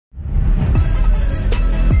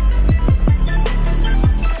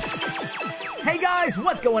guys,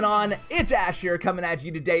 what's going on? It's Ash here coming at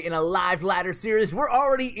you today in a live ladder series. We're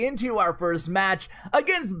already into our first match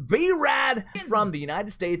against B-Rad from the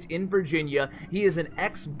United States in Virginia. He is an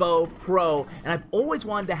Xbow Pro, and I've always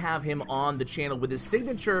wanted to have him on the channel with his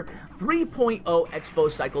signature 3.0 Xbow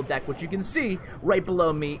cycle deck, which you can see right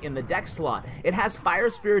below me in the deck slot. It has Fire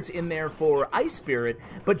Spirits in there for Ice Spirit,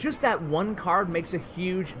 but just that one card makes a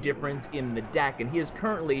huge difference in the deck, and he is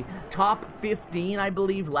currently top 15, I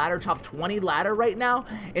believe, ladder, top 20 ladder right now,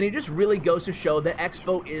 and it just really goes to show that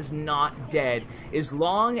Xbow is not dead as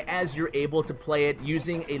long as you're able to play it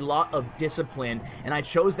using a lot of discipline, and I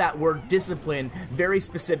chose that word discipline very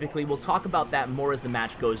specifically. We'll talk about that more as the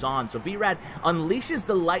match goes on. So B-Rad unleashes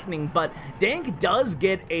the lightning, but Dank does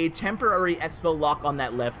get a temporary Xbow lock on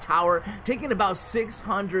that left tower, taking about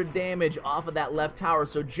 600 damage off of that left tower,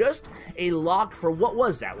 so just a lock for what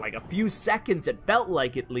was that, like a few seconds, it felt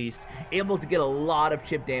like, at least, able to get a lot of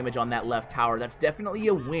chip damage on that left tower. That's definitely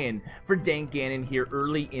a win for Dank Ganon here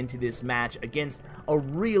early into this match against a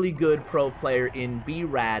really good pro player in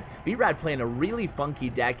B-Rad. B-Rad playing a really funky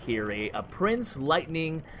deck here, a Prince,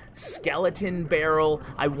 Lightning, Skeleton Barrel.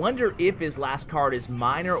 I wonder if his last card is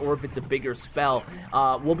minor or if it's a bigger spell.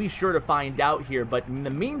 We'll be sure to find out here, but in the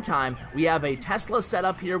meantime, we have a Tesla set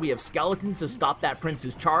up here. We have skeletons to stop that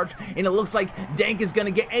Prince's charge, and it looks like Dank is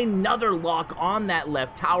going to get another lock on that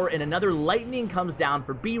left tower, and another lightning comes down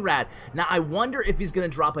for B-Rad. Now, I wonder if he's going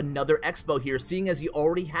to drop another Xbow here, seeing as he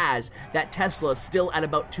already has that Tesla still at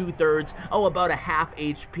about 2/3, about a half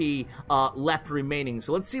HP left remaining.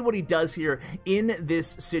 So let's see what he does here in this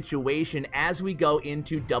situation as we go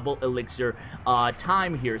into double elixir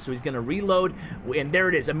time here. So he's going to reload, and there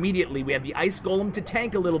it is. Immediately, we have the Ice Golem to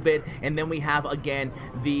tank a little bit, and then we have, again,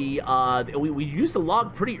 the we used the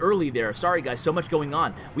log pretty early there. Sorry, guys, so much going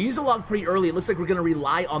on. We used the log pretty early. It looks like we're going to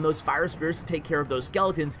rely on those Fire Spirits to take care of those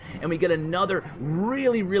skeletons, and we get another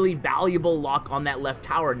really, really valuable lock on that left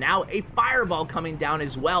tower. Now, a Fireball coming down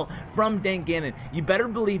as well from Dank Ganon. You better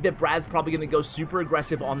believe that Brad's probably going to go super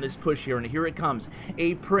aggressive on this push here, and here it comes.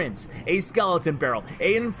 A Prince, a Skeleton Barrel,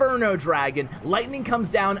 a Inferno Dragon. Lightning comes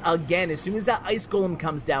down again. As soon as that Ice Golem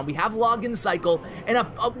comes down, we have Login Cycle, and a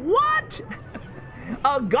what?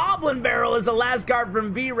 A Goblin Barrel is the last card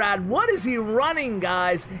from B-Rad. What is he running,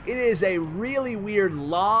 guys? It is a really weird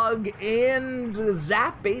log and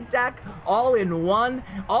zap bait deck all in one.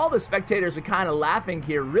 All the spectators are kind of laughing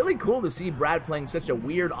here. Really cool to see Brad playing such a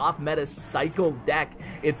weird off-meta cycle deck.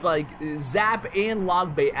 It's like zap and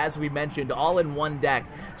log bait, as we mentioned, all in one deck.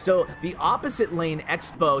 So the opposite lane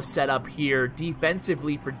Xbow setup here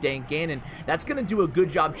defensively for Dank Ganon, that's going to do a good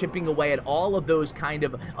job chipping away at all of those kind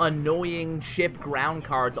of annoying chip ground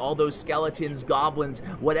cards, all those skeletons, goblins,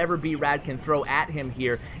 whatever B-Rad can throw at him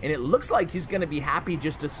here, and it looks like he's going to be happy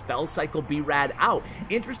just to spell cycle B-Rad out.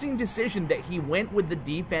 Interesting decision that he went with the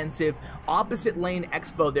defensive opposite lane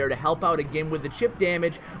Xbow there to help out again with the chip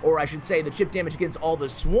damage, or I should say the chip damage against all the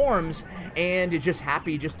swarms, and it's just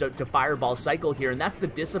happy just to fireball cycle here, and that's the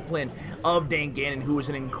discipline of Dank Ganon, who is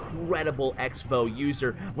an incredible Xbow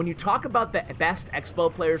user. When you talk about the best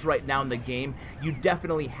Xbow players right now in the game, you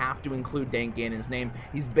definitely have to include Dank Ganon's name.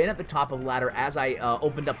 He's been at the top of the ladder as I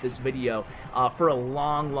opened up this video for a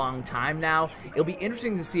long time now. It'll be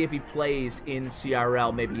interesting to see if he plays in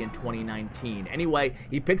CRL maybe in 2019. Anyway,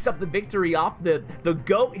 he picks up the victory off the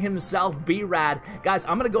GOAT himself, B-Rad. Guys,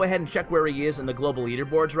 I'm gonna go ahead and check where he is in the global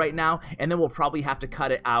leaderboards right now, and then we'll probably have to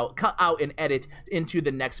cut out and edit into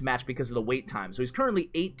the next match because of the wait time. So he's currently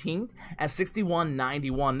 18th at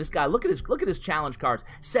 6191. This guy, look at his challenge cards.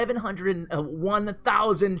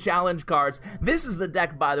 701,000 challenge cards. This is the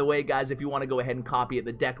deck, by the way, guys. If you want to go ahead and copy it,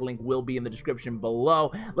 the deck link will be in the description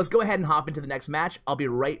below. Let's go ahead and hop into the next match. I'll be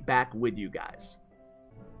right back with you guys.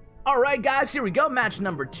 Alright, guys, here we go. Match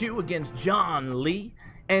number 2 against John Lee.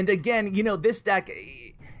 And again, you know, this deck,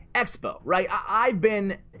 Xbow, right? I've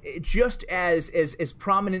been just as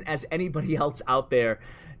prominent as anybody else out there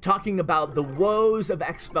talking about the woes of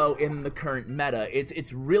Xbow in the current meta.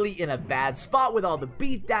 It's really in a bad spot with all the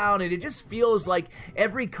beatdown, and it just feels like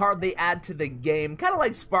every card they add to the game, kind of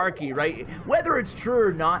like Sparky, right? Whether it's true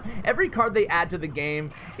or not, every card they add to the game,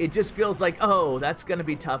 it just feels like, oh, that's going to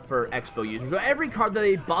be tough for Xbow users. Every card that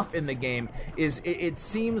they buff in the game, it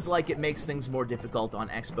seems like it makes things more difficult on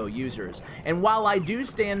Xbow users. And while I do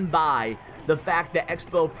stand by the fact that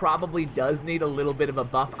Xbow probably does need a little bit of a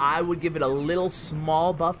buff. I would give it a little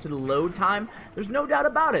small buff to the load time. There's no doubt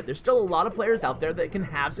about it. There's still a lot of players out there that can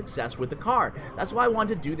have success with the card. That's why I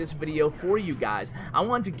wanted to do this video for you guys. I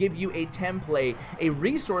wanted to give you a template, a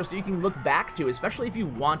resource that you can look back to, especially if you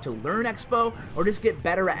want to learn Xbow or just get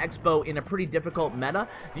better at Xbow in a pretty difficult meta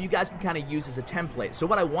that you guys can kind of use as a template. So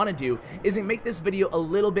what I want to do is make this video a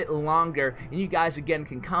little bit longer, and you guys again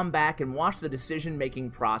can come back and watch the decision-making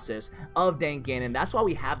process of Dank Ganon. That's why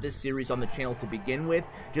we have this series on the channel to begin with,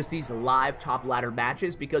 just these live top ladder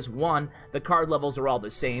matches, because one, the card levels are all the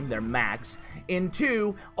same, they're max, and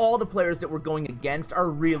two, all the players that we're going against are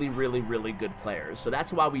really good players. So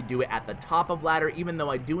that's why we do it at the top of ladder, even though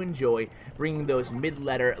I do enjoy bringing those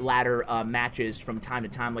mid-ladder matches from time to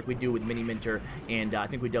time, like we do with Mini Minter, and I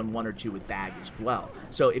think we've done one or two with Bag as well.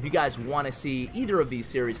 So if you guys want to see either of these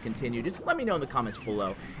series continue, just let me know in the comments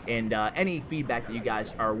below, and any feedback that you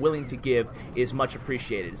guys are willing to give is much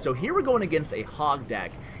appreciated. So here we're going against a Hog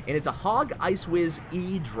deck, and it's a Hog Ice Wiz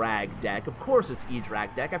E-Drag deck. Of course it's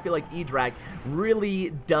E-Drag deck. I feel like E-Drag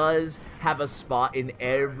really does have a spot in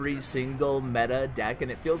every single meta deck,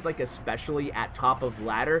 and it feels like especially at top of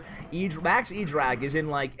ladder, max E-Drag is in,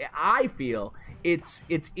 like, I feel it's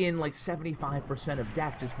in like 75% of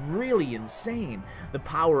decks. It's really insane, the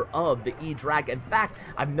power of the E-Drag. In fact,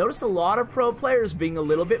 I've noticed a lot of pro players being a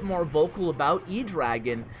little bit more vocal about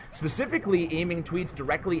E-Dragon, specifically aiming tweets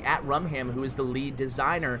directly at Rumham, who is the lead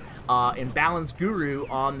designer and balance guru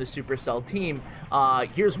on the Supercell team.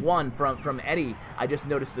 Here's one from Eddie I just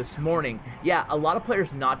noticed this morning. Yeah, a lot of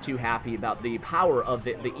players not too happy about the power of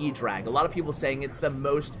the E-Drag. A lot of people saying it's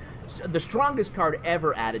the strongest card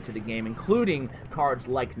ever added to the game, including cards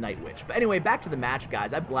like Night Witch. But anyway, back to the match,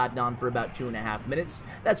 guys. I blabbed on for about 2.5 minutes.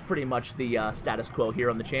 That's pretty much the status quo here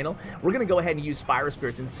on the channel. We're going to go ahead and use Fire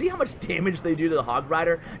Spirits and see how much damage they do to the Hog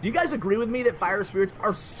Rider. Do you guys agree with me that Fire Spirits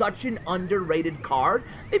are such an underrated card?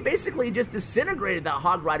 They basically just disintegrated that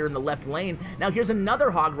Hog Rider in the left lane. Now here's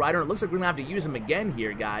another Hog Rider. It looks like we're going to have to use him again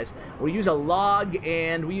here, guys. We'll use a Log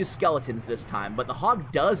and we use Skeletons this time, but the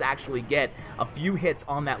Hog does actually get a few hits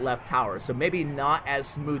on that left tower, so maybe not as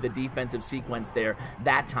smooth a defensive sequence there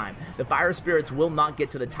that time. The Fire Spirits will not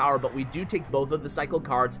get to the tower, but we do take both of the cycle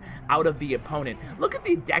cards out of the opponent. Look at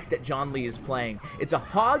the deck that John Lee is playing. It's a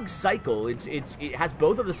Hog cycle. It has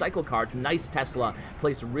both of the cycle cards. Nice Tesla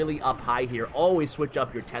placed really up high here. Always switch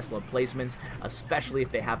up your Tesla placements, especially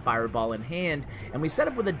if they have Fireball in hand. And we set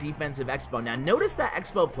up with a defensive Xbow. Now notice that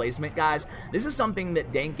Xbow placement, guys. This is something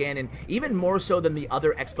that Dank Ganon, even more so than the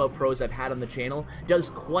other Xbow pros I've had on the channel,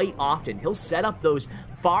 does quite often. He'll set up those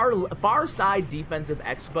far side defensive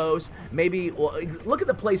Xbows. Maybe, well, look at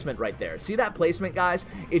the placement right there. See that placement, guys?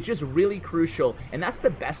 It's just really crucial, and that's the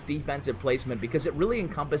best defensive placement because it really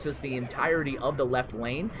encompasses the entirety of the left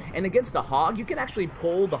lane. And against the Hog, you can actually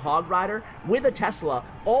pull the Hog Rider with a Tesla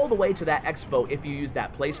all the way to that Xbow if you use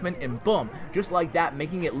that placement, and boom, just like that,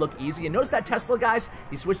 making it look easy. And notice that Tesla, guys,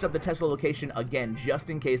 he switched up the Tesla location again just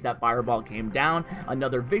in case that Fireball came down.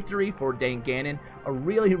 Another victory for Dank Ganon, a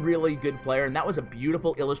really good player, and that was a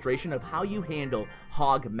beautiful illustration of how you handle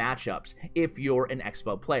Hog matchups if you're an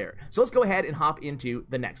Xbow player. So let's go ahead and hop into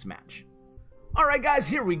the next match. Alright guys,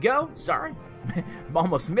 here we go. Sorry,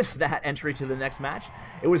 almost missed that entry to the next match.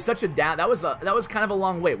 It was such a down, that was kind of a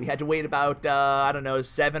long wait. We had to wait about, I don't know,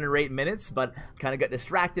 7 or 8 minutes, but kind of got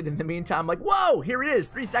distracted in the meantime. Like, whoa, here it is,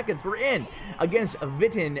 3 seconds, we're in, against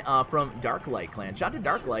Vitin from Darklight clan. Shout out to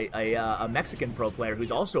Darklight, a Mexican pro player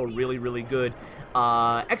who's also a really good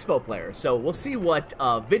Xbow player. So we'll see what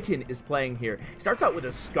Vitin is playing here. He starts out with a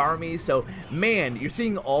Skarmy, so man, you're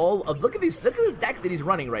seeing all of, look at the deck that he's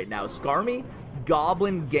running right now. Skarmy,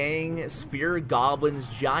 Goblin Gang, Spear Goblins,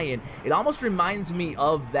 Giant. It almost reminds me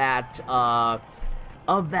of that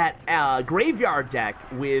graveyard deck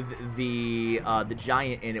with the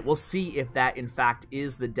Giant in it. We'll see if that in fact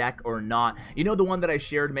is the deck or not. You know, the one that I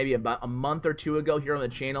shared maybe about a month or two ago here on the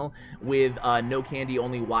channel with no candy,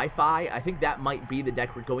 only Wi-Fi? I think that might be the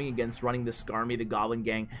deck we're going against, running the Skarmy, the Goblin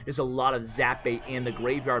Gang. There's a lot of Zap Bait and the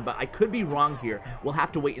graveyard, but I could be wrong here. We'll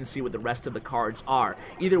have to wait and see what the rest of the cards are.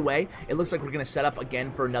 Either way, it looks like we're going to set up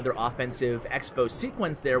again for another offensive Xbow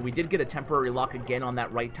sequence there. We did get a temporary lock again on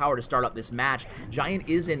that right tower to start up this match. Giant giant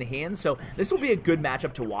is in hand, so this will be a good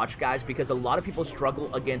matchup to watch, guys, because a lot of people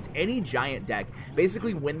struggle against any giant deck.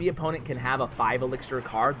 Basically, when the opponent can have a 5 elixir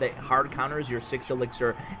card that hard counters your 6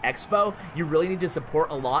 elixir Xbow, you really need to support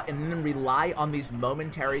a lot and then rely on these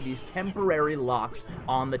temporary locks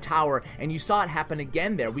on the tower, and you saw it happen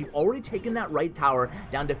again there. We've already taken that right tower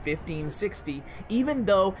down to 1560, even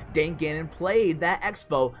though Dank Ganon played that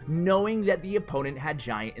Xbow knowing that the opponent had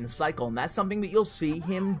giant in cycle, and that's something that you'll see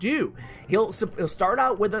him do. He'll start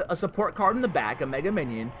out with a support card in the back, a Mega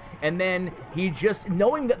Minion, and then he just,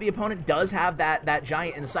 knowing that the opponent does have that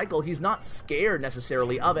giant in cycle, he's not scared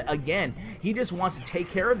necessarily of it. Again, he just wants to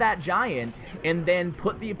take care of that giant and then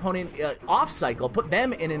put the opponent off cycle, put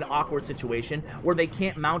them in an awkward situation where they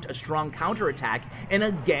can't mount a strong counterattack, and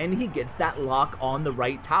again, he gets that lock on the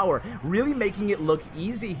right tower, really making it look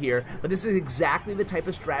easy here. But this is exactly the type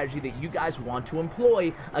of strategy that you guys want to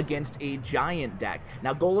employ against a giant deck.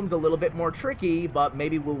 Now, Golem's a little bit more tricky, but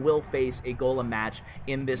maybe we will face a Golem match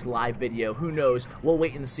in this live video. Who knows? We'll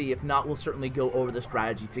wait and see. If not, we'll certainly go over the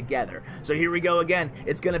strategy together. So here we go again.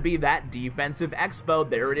 It's going to be that defensive Xbow.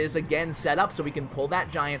 There it is again, set up so we can pull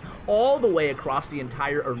that giant all the way across the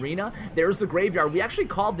entire arena. There's the graveyard. We actually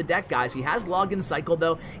called the deck, guys. He has login cycle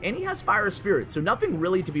though, and he has Fire Spirit, so nothing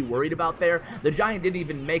really to be worried about there. The giant didn't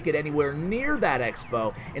even make it anywhere near that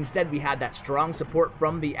Xbow. Instead, we had that strong support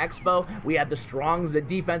from the Xbow. We had the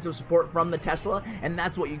defensive support from the Tesla, and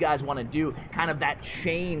that's what you guys want to do. Kind of that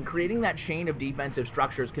chain, creating that chain of defensive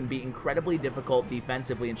structures can be incredibly difficult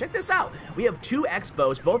defensively. And check this out. We have 2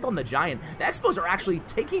 Xbows, both on the giant. The Xbows are actually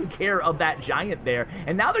taking care of that giant there,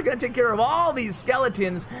 and now they're going to take care of all these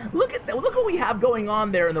skeletons. Look what we have going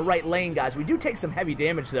on there in the right lane, guys. We do take some heavy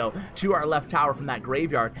damage, though, to our left tower from that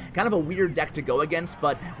graveyard. Kind of a weird deck to go against,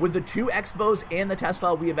 but with the 2 Xbows and the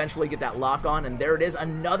Tesla, we eventually get that lock on, and there it is,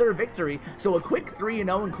 another victory. So a quick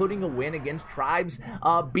 3-0, including a win against Tribes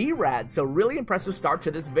B-Rad. So really impressive start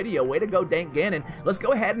to this video. Way to go, Dank Ganon. Let's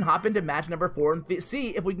go ahead and hop into match number 4 and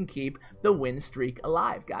see if we can keep the win streak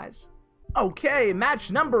alive, guys. Okay,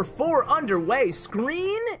 match number 4 underway.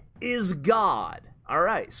 Screen is God.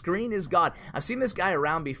 Alright, Screen is God. I've seen this guy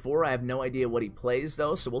around before. I have no idea what he plays,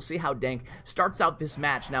 though, so we'll see how Dank starts out this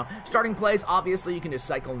match. Now, starting plays, obviously, you can just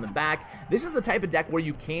cycle in the back. This is the type of deck where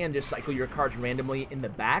you can just cycle your cards randomly in the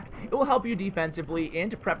back. It will help you defensively and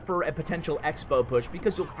to prep for a potential Xbow push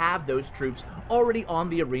because you'll have those troops already on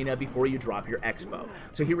the arena before you drop your Xbow.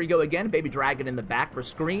 So here we go again, Baby Dragon in the back for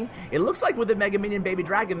Screen. It looks like with the Mega Minion Baby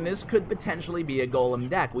Dragon, this could potentially be a Golem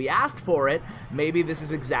deck. We asked for it. Maybe this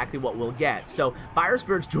is exactly what we'll get. So, Fire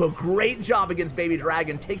Spirits do a great job against Baby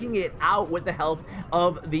Dragon, taking it out with the help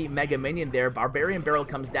of the Mega Minion there. Barbarian Barrel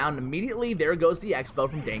comes down immediately. There goes the Xbow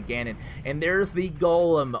from Dank Ganon. And there's the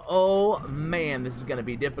Golem. Oh, man, this is going to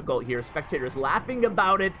be difficult here. Spectators laughing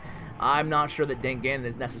about it. I'm not sure that Dank Ganon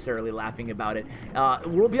is necessarily laughing about it.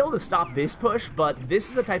 We'll be able to stop this push, but this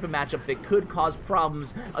is a type of matchup that could cause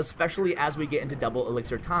problems, especially as we get into double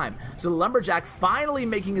elixir time. So the Lumberjack finally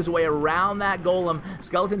making his way around that Golem.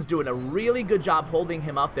 Skeleton's doing a really good job holding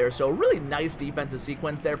him up there, so a really nice defensive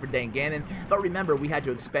sequence there for Dank Ganon. But remember, we had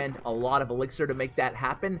to expend a lot of elixir to make that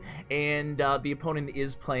happen, and the opponent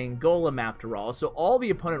is playing Golem after all. So all the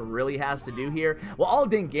opponent really has to do here, well, all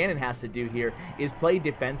Dank Ganon has to do here is play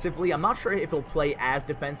defensively. I'm not sure if he'll play as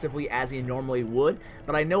defensively as he normally would,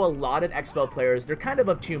 but I know a lot of Xbow players, they're kind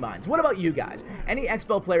of 2 minds. What about you guys? Any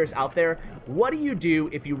Xbow players out there? What do you do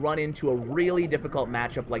if you run into a really difficult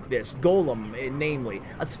matchup like this? Golem, namely,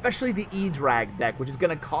 especially the E-Drag deck, which is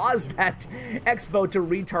going to cause that Xbow to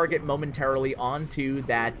retarget momentarily onto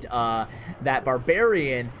that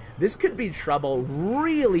Barbarian. This could be trouble.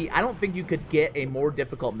 Really, I don't think you could get a more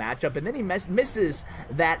difficult matchup. And then he misses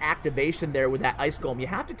that activation there with that Ice Golem. You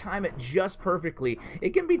have to time it just perfectly.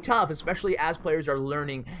 It can be tough, especially as players are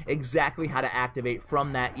learning exactly how to activate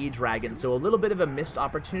from that E-Dragon. So a little bit of a missed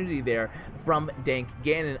opportunity there from Dank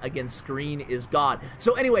Ganon against Screen is God.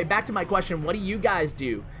 So anyway, back to my question. What do you guys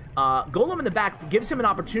do? Golem in the back gives him an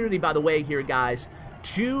opportunity, by the way, here, guys,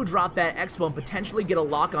 to drop that Xbow and potentially get a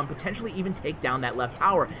lock on, potentially even take down that left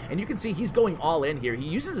tower. And you can see he's going all in here. He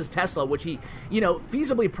uses his Tesla, which he,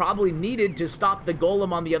 feasibly probably needed to stop the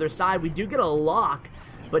Golem on the other side. We do get a lock,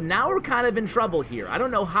 but now we're kind of in trouble here. I don't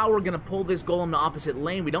know how we're going to pull this Golem to opposite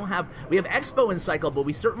lane. We have Xbow in cycle, but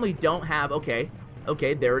we certainly don't have, okay,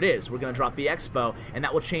 there it is. We're going to drop the Xbow, and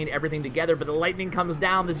that will chain everything together, but the lightning comes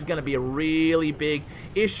down. This is going to be a really big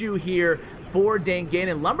issue here for Dank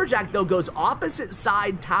Ganon. Lumberjack, though, goes opposite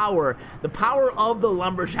side tower. The power of the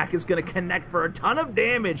Lumberjack is going to connect for a ton of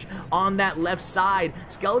damage on that left side.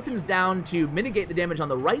 Skeleton's down to mitigate the damage on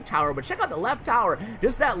the right tower, but check out the left tower.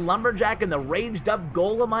 Just that Lumberjack and the raged up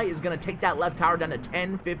Golemite is going to take that left tower down to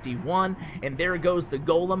 1051, and there goes the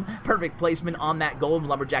Golem. Perfect placement on that Golem.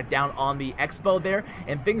 Lumberjack down on the Xbow there,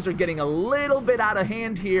 and things are getting a little bit out of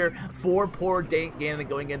hand here for poor Dank Ganon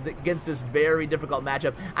going against this very difficult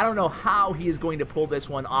matchup. I don't know how he is going to pull this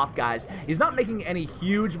one off, guys. He's not making any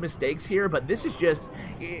huge mistakes here, but this is just,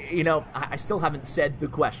 you know, I still haven't said the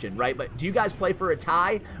question, right? But do you guys play for a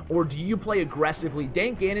tie, or do you play aggressively?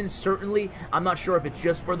 Dank Ganon certainly, I'm not sure if it's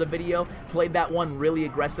just for the video, played that one really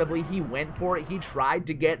aggressively. He went for it. He tried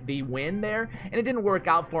to get the win there, and it didn't work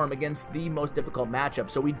out for him against the most difficult matchup.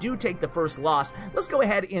 So we do take the first loss. Let's go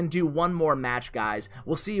ahead and do one more match, guys.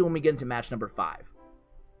 We'll see you when we get into match number 5.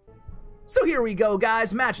 So here we go,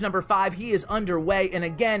 guys. Match number 5, he is underway, and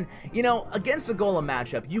again, you know, against a Golem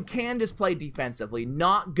matchup, you can just play defensively,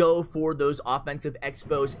 not go for those offensive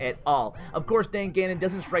Xbows at all. Of course, Dank Ganon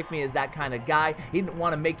doesn't strike me as that kind of guy. He didn't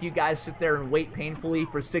want to make you guys sit there and wait painfully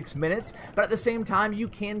for 6 minutes, but at the same time, you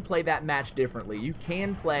can play that match differently. You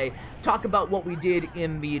can talk about what we did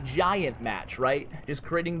in the Giant match, right? Just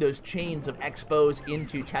creating those chains of Xbows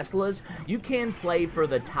into Teslas. You can play for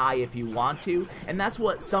the tie if you want to, and that's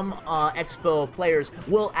what some Xbow players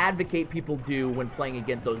will advocate people do when playing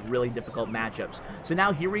against those really difficult matchups. So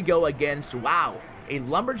now here we go against, wow, a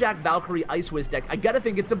Lumberjack Valkyrie Ice Wiz deck. I gotta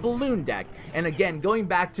think it's a balloon deck. And again, going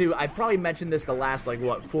back to, I've probably mentioned this the last, like,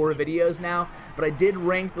 what, 4 videos now, but I did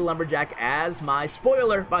rank the Lumberjack as my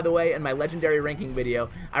spoiler, by the way, in my legendary ranking video.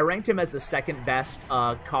 I ranked him as the second best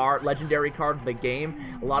legendary card of the game.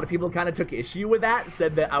 A lot of people kind of took issue with that,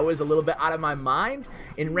 said that I was a little bit out of my mind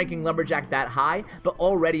in ranking Lumberjack that high, but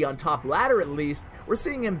already on top ladder at least, we're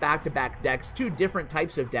seeing him back-to-back decks, 2 different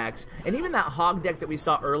types of decks, and even that Hog deck that we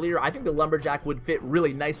saw earlier, I think the Lumberjack would fit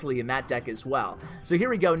really nicely in that deck as well. So here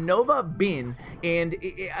we go, Nova Bin, and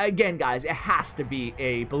again, guys, it has to be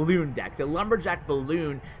a balloon deck. The Lumberjack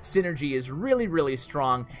balloon synergy is really, really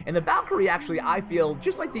strong, and the Valkyrie actually, I feel,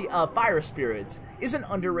 just like the Fire Spirits, is an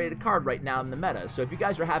underrated card right now in the meta. So if you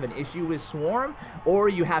guys are having issue with Swarm, or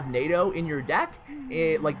you have NATO in your deck,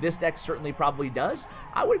 like this deck certainly probably does,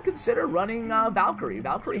 I would consider running Valkyrie.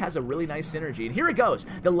 Valkyrie has a really nice synergy, and here it goes,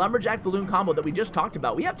 the Lumberjack balloon combo that we just talked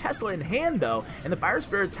about. We have Tesla in hand though, and the Fire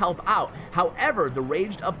Spirits help out. However, the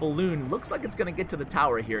raged up balloon looks like it's going to get to the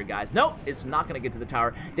tower here, guys. Nope, it's not going to get to the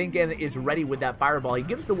tower. Dank Ganon is ready with that fireball. He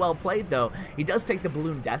gives the well played though. He does take the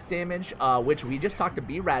balloon death damage, which we just talked to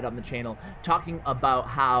B-Rad on the channel, talking about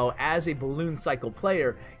how as a balloon cycle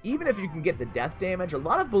player, even if you can get the death damage, a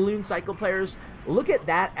lot of balloon cycle players look at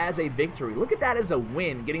that as a victory. Look at that as a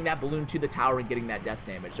win, getting that balloon to the tower and getting that death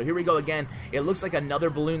damage. So here we go again. It looks like another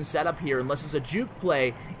balloon setup here, unless it's a juke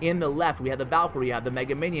play in the left. We have the Valkyrie, we have the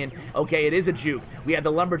Mega Minion. Okay, it is a juke. We have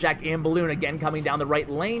the Lumberjack and balloon again coming down the right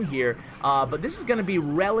lane here, but this is going to be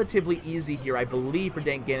relatively easy here, I believe, for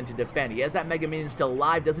Dank Ganon to defend. He has that Mega Minion still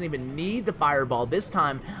alive, doesn't even need the fireball this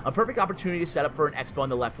time. A perfect opportunity to set up for an Xbow in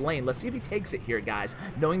the left lane. Let's see if he takes it here, guys,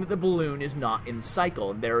 knowing that the balloon is not in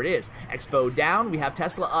cycle. And there it is. Xbow down. We have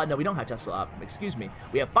Tesla, no, we don't have Tesla up, excuse me.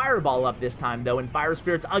 We have Fireball up this time though, and Fire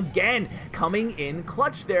Spirits again coming in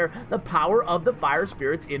clutch there. The power of the Fire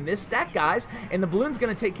Spirits in this deck, guys, and the balloon's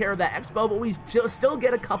going to take care of that Xbow, but we still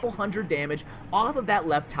get a couple hundred damage off of that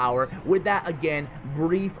left tower with that, again,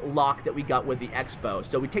 brief lock that we got with the Xbow.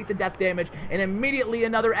 So we take the death damage, and immediately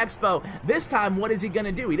another Xbow. This time, what is he going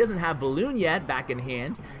to do? He doesn't have balloon yet back in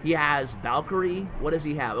hand. He has Valkyrie. What does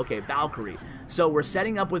he have? Okay, Valkyrie. So we're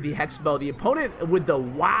setting up with the Xbow, the opponent with the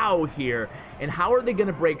wow here. And how are they going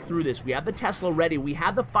to break through this? We have the Tesla ready. We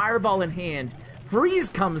have the Fireball in hand. Freeze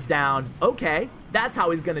comes down. Okay, that's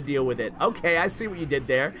how he's going to deal with it. Okay, I see what you did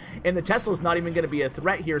there. And the Tesla's not even going to be a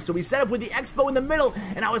threat here. So we set up with the Xbow in the middle,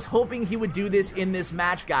 and I was hoping he would do this in this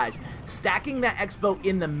match, guys. Stacking that Xbow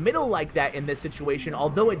in the middle like that in this situation,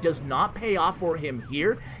 although it does not pay off for him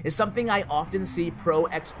here, is something I often see pro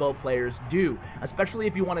Xbow players do, especially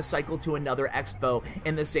if you want to cycle to another Xbow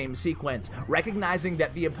in the same sequence. Recognizing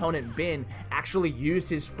that the opponent Bin actually used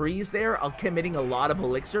his freeze there, committing a lot of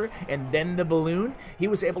elixir, and then the balloon, he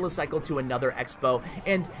was able to cycle to another Xbow.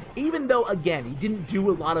 And even though, again, he didn't do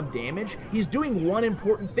a lot of damage, he's doing one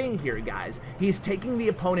important thing here, guys. He's taking the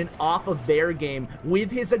opponent off of their game with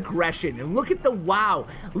his aggression. And look at the wow.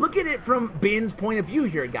 Look at it from Bin's point of view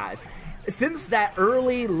here, guys. Since that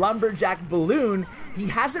early Lumberjack balloon, he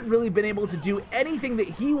hasn't really been able to do anything that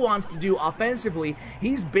he wants to do offensively.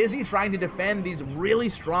 He's busy trying to defend these really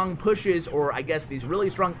strong pushes, or I guess these really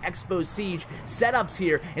strong Xbow siege setups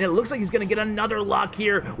here, and it looks like he's going to get another lock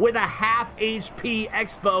here with a half HP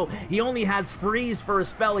Xbow. He only has freeze for a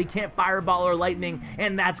spell. He can't fireball or lightning,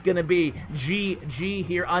 and that's going to be GG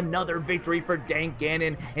here. Another victory for Dank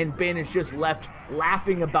Ganon, and Ben is just left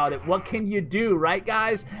laughing about it. What can you do, right,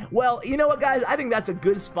 guys? Well, you know what, guys? I think that's a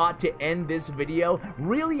good spot to end this video.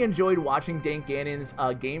 Really enjoyed watching Dank Ganon's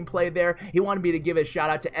gameplay there. He wanted me to give a shout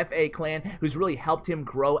out to FA Clan, who's really helped him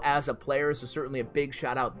grow as a player, so certainly a big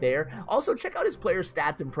shout out there. Also, check out his player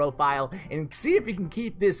stats and profile and see if he can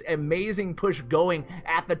keep this amazing push going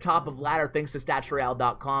at the top of ladder thanks to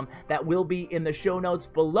statsroyale.com. That will be in the show notes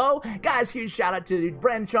below. Guys, huge shout out to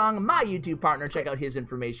Bren Chong, my YouTube partner. Check out his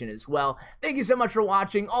information as well. Thank you so much for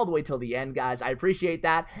watching all the way till the end, guys. I appreciate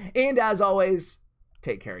that. And as always,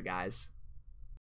 take care, guys.